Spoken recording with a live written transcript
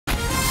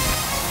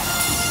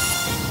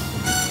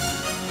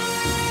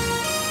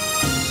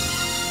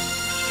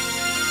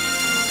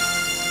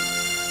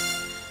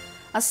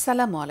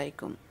Assalamu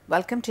alaikum.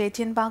 Welcome to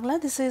ATN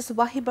Bangla. This is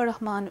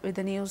Wahiba with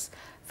the news.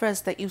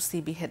 First, the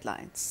UCB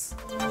headlines.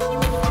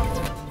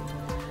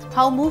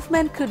 How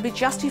movement could be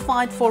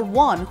justified for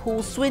one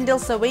who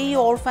swindles away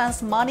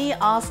orphans' money,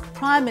 asked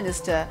Prime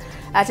Minister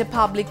at a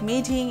public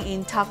meeting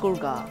in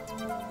Thakurga.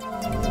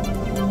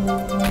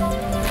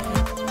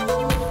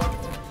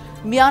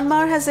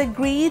 Myanmar has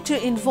agreed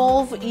to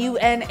involve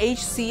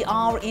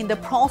UNHCR in the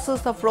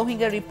process of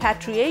Rohingya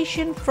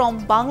repatriation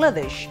from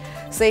Bangladesh,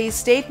 says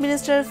State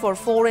Minister for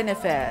Foreign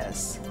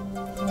Affairs.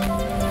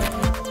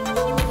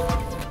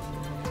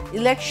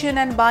 Election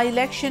and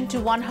by-election to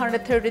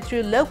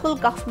 133 local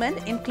government,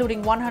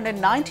 including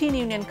 119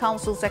 union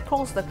councils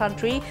across the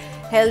country,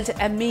 held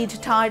amid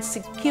tight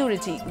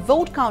security.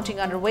 Vote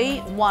counting underway,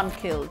 one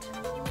killed.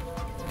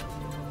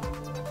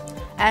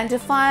 And a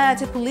fire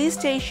at a police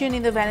station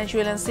in the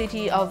Venezuelan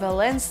city of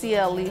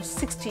Valencia leaves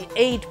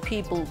 68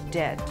 people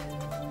dead.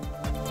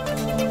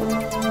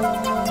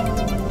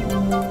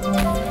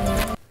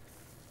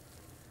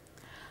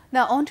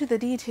 Now on to the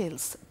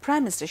details.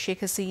 Prime Minister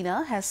Sheikh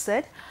Hasina has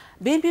said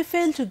BNP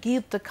failed to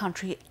give the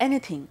country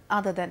anything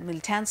other than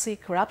militancy,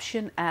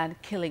 corruption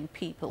and killing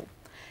people.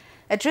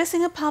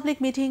 Addressing a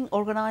public meeting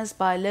organized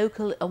by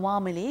local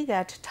Awami League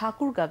at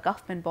Thakurga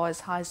Government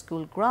Boys High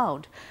School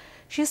ground,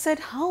 she said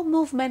how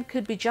movement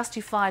could be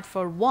justified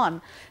for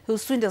one who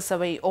swindles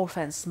away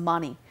orphans'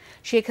 money.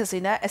 Sheikh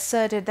Hasina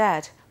asserted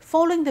that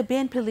following the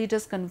BNP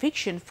leader's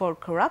conviction for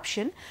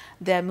corruption,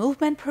 their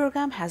movement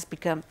program has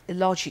become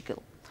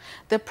illogical.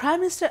 The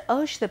Prime Minister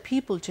urged the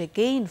people to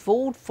again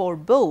vote for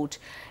both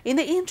in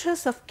the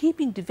interest of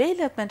keeping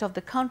development of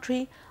the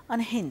country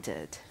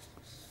unhindered.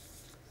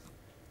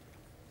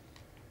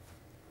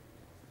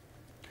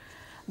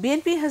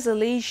 BNP has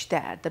alleged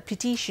that the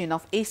petition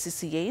of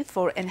ACCA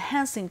for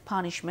enhancing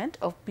punishment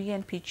of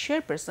BNP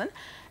chairperson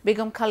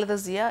Begum Khaleda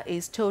Zia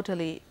is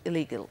totally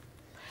illegal,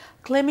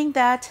 claiming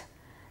that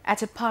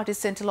at a party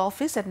central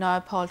office at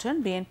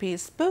Neapolitan, BNP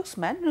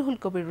spokesman Ruhul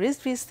Kabir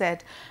Rizvi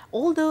said,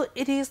 although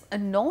it is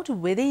not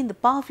within the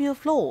purview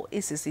of law,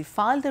 ACC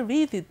filed a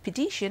review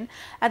petition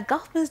at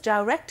government's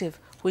directive,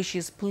 which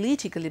is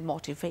politically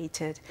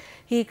motivated.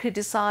 He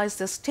criticized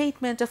the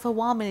statement of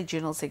Awami League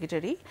General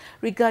Secretary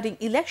regarding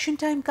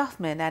election-time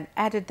government and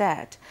added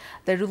that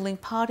the ruling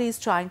party is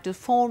trying to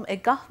form a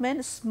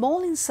government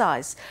small in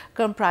size,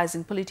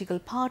 comprising political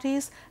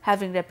parties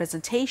having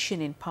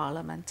representation in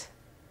parliament.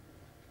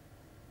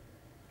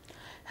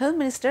 Home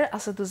Minister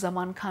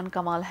Asaduzzaman Khan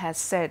Kamal has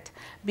said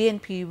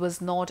BNP was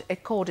not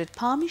accorded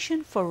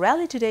permission for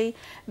rally today,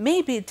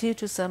 maybe due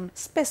to some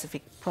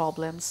specific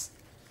problems.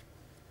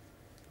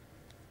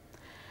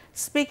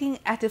 Speaking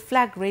at a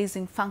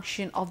flag-raising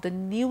function of the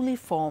newly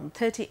formed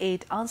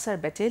 38 Ansar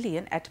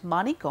Battalion at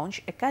Maniganj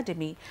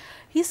Academy,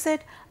 he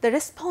said the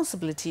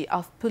responsibility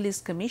of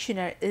Police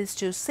Commissioner is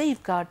to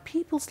safeguard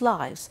people's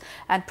lives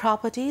and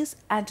properties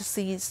and to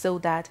see so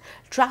that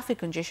traffic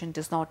congestion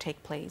does not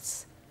take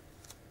place.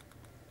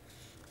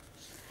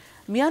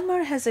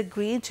 Myanmar has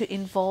agreed to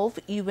involve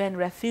UN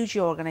Refugee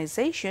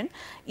Organization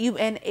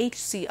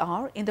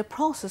UNHCR in the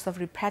process of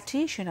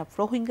repatriation of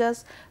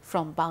Rohingyas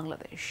from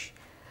Bangladesh.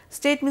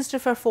 State Minister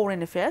for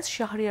Foreign Affairs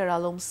Shahriar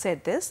Alam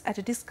said this at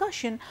a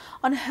discussion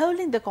on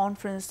holding the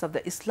conference of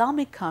the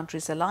Islamic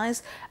Countries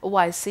Alliance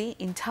OIC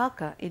in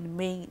Dhaka in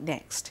May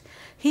next.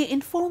 He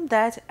informed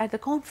that at the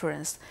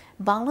conference,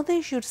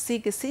 Bangladesh should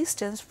seek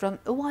assistance from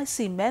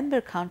OIC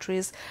member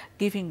countries,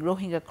 giving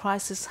Rohingya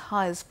crisis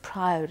highest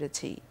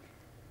priority.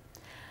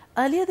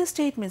 Earlier, the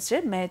State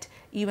Minister met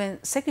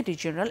UN Secretary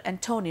General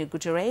Antonio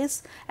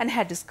Guterres and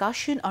had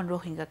discussion on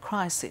Rohingya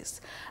crisis.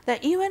 The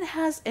UN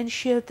has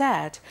ensured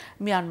that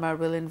Myanmar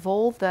will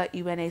involve the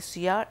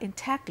UNHCR in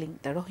tackling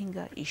the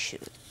Rohingya issue.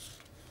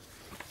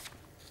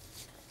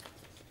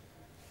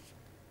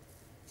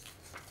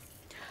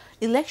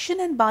 Election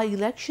and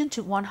by-election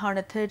to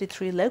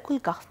 133 local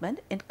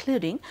government,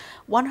 including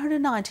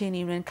 119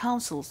 union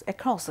councils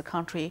across the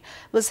country,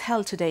 was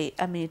held today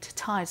amid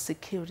tight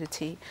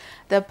security.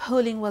 The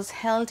polling was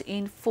held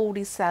in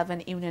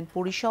 47 union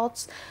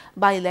parishads,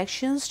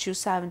 by-elections to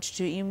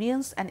 72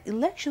 unions and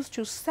elections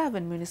to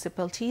 7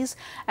 municipalities,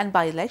 and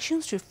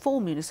by-elections to 4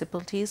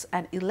 municipalities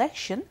and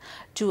election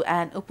to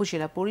an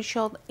Upazila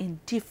parishad in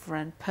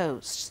different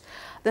posts.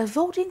 The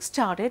voting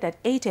started at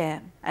 8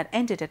 a.m. and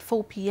ended at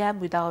 4 p.m.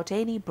 without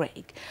any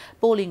break.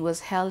 Polling was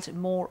held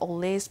more or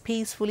less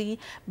peacefully,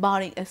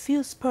 barring a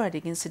few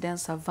sporadic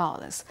incidents of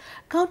violence.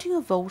 Counting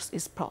of votes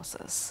is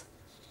processed.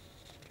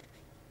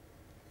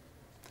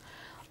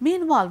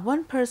 Meanwhile,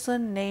 one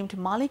person named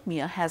Malik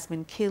Mia has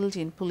been killed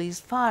in police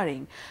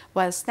firing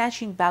while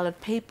snatching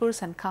ballot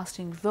papers and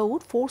casting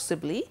vote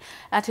forcibly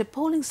at a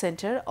polling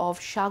center of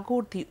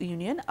Shagordi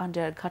Union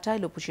under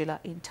Ghatail Upazila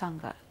in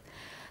Tangal,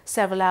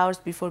 several hours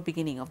before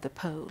beginning of the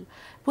poll.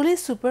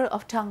 Police Super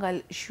of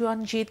Tangal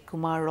Shuanjit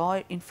Kumar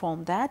Roy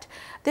informed that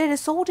they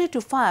resorted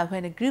to fire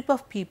when a group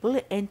of people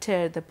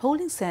entered the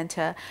polling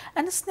center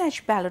and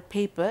snatched ballot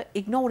paper,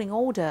 ignoring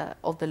order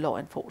of the law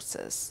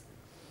enforcers.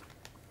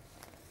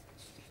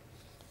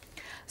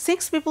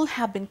 6 people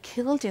have been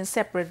killed in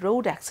separate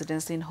road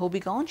accidents in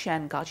Hobiganj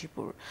and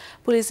Gazipur.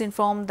 Police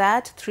informed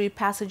that 3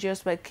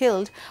 passengers were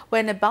killed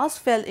when a bus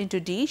fell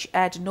into ditch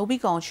at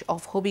Nobiganj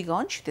of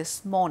Hobiganj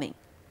this morning.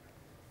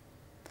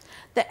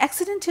 The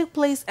accident took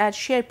place at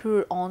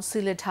Sherpur on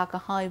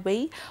Sylhet-Dhaka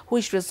highway,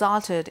 which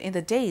resulted in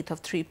the death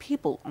of 3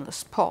 people on the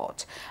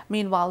spot.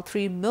 Meanwhile,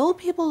 3 more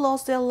people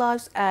lost their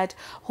lives at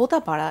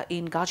Hotapara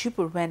in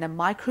Gazipur when a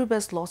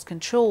microbus lost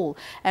control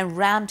and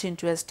rammed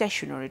into a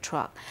stationary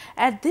truck.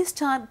 At this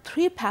time,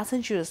 3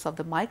 passengers of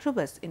the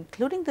microbus,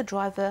 including the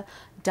driver,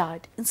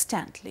 died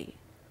instantly.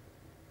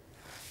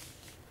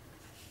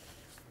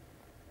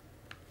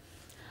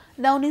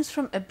 Now news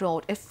from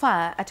abroad. A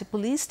fire at a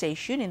police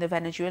station in the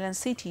Venezuelan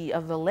city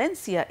of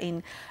Valencia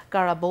in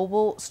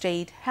Carabobo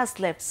state has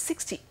left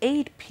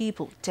 68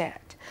 people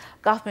dead.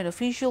 Government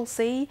officials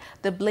say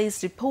the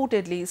blaze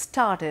reportedly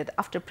started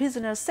after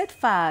prisoners set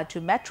fire to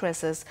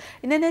mattresses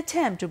in an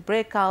attempt to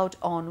break out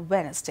on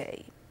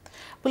Wednesday.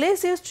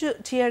 Police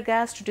used tear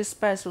gas to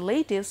disperse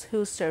relatives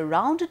who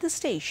surrounded the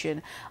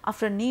station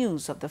after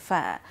news of the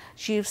fire.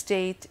 Chief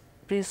State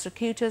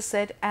Prosecutor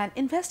said an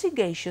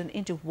investigation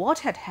into what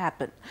had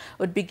happened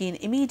would begin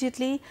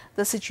immediately.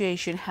 The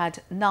situation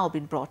had now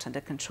been brought under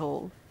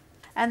control.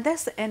 And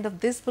that's the end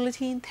of this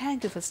bulletin.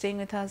 Thank you for staying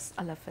with us.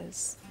 Allah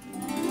Hafiz.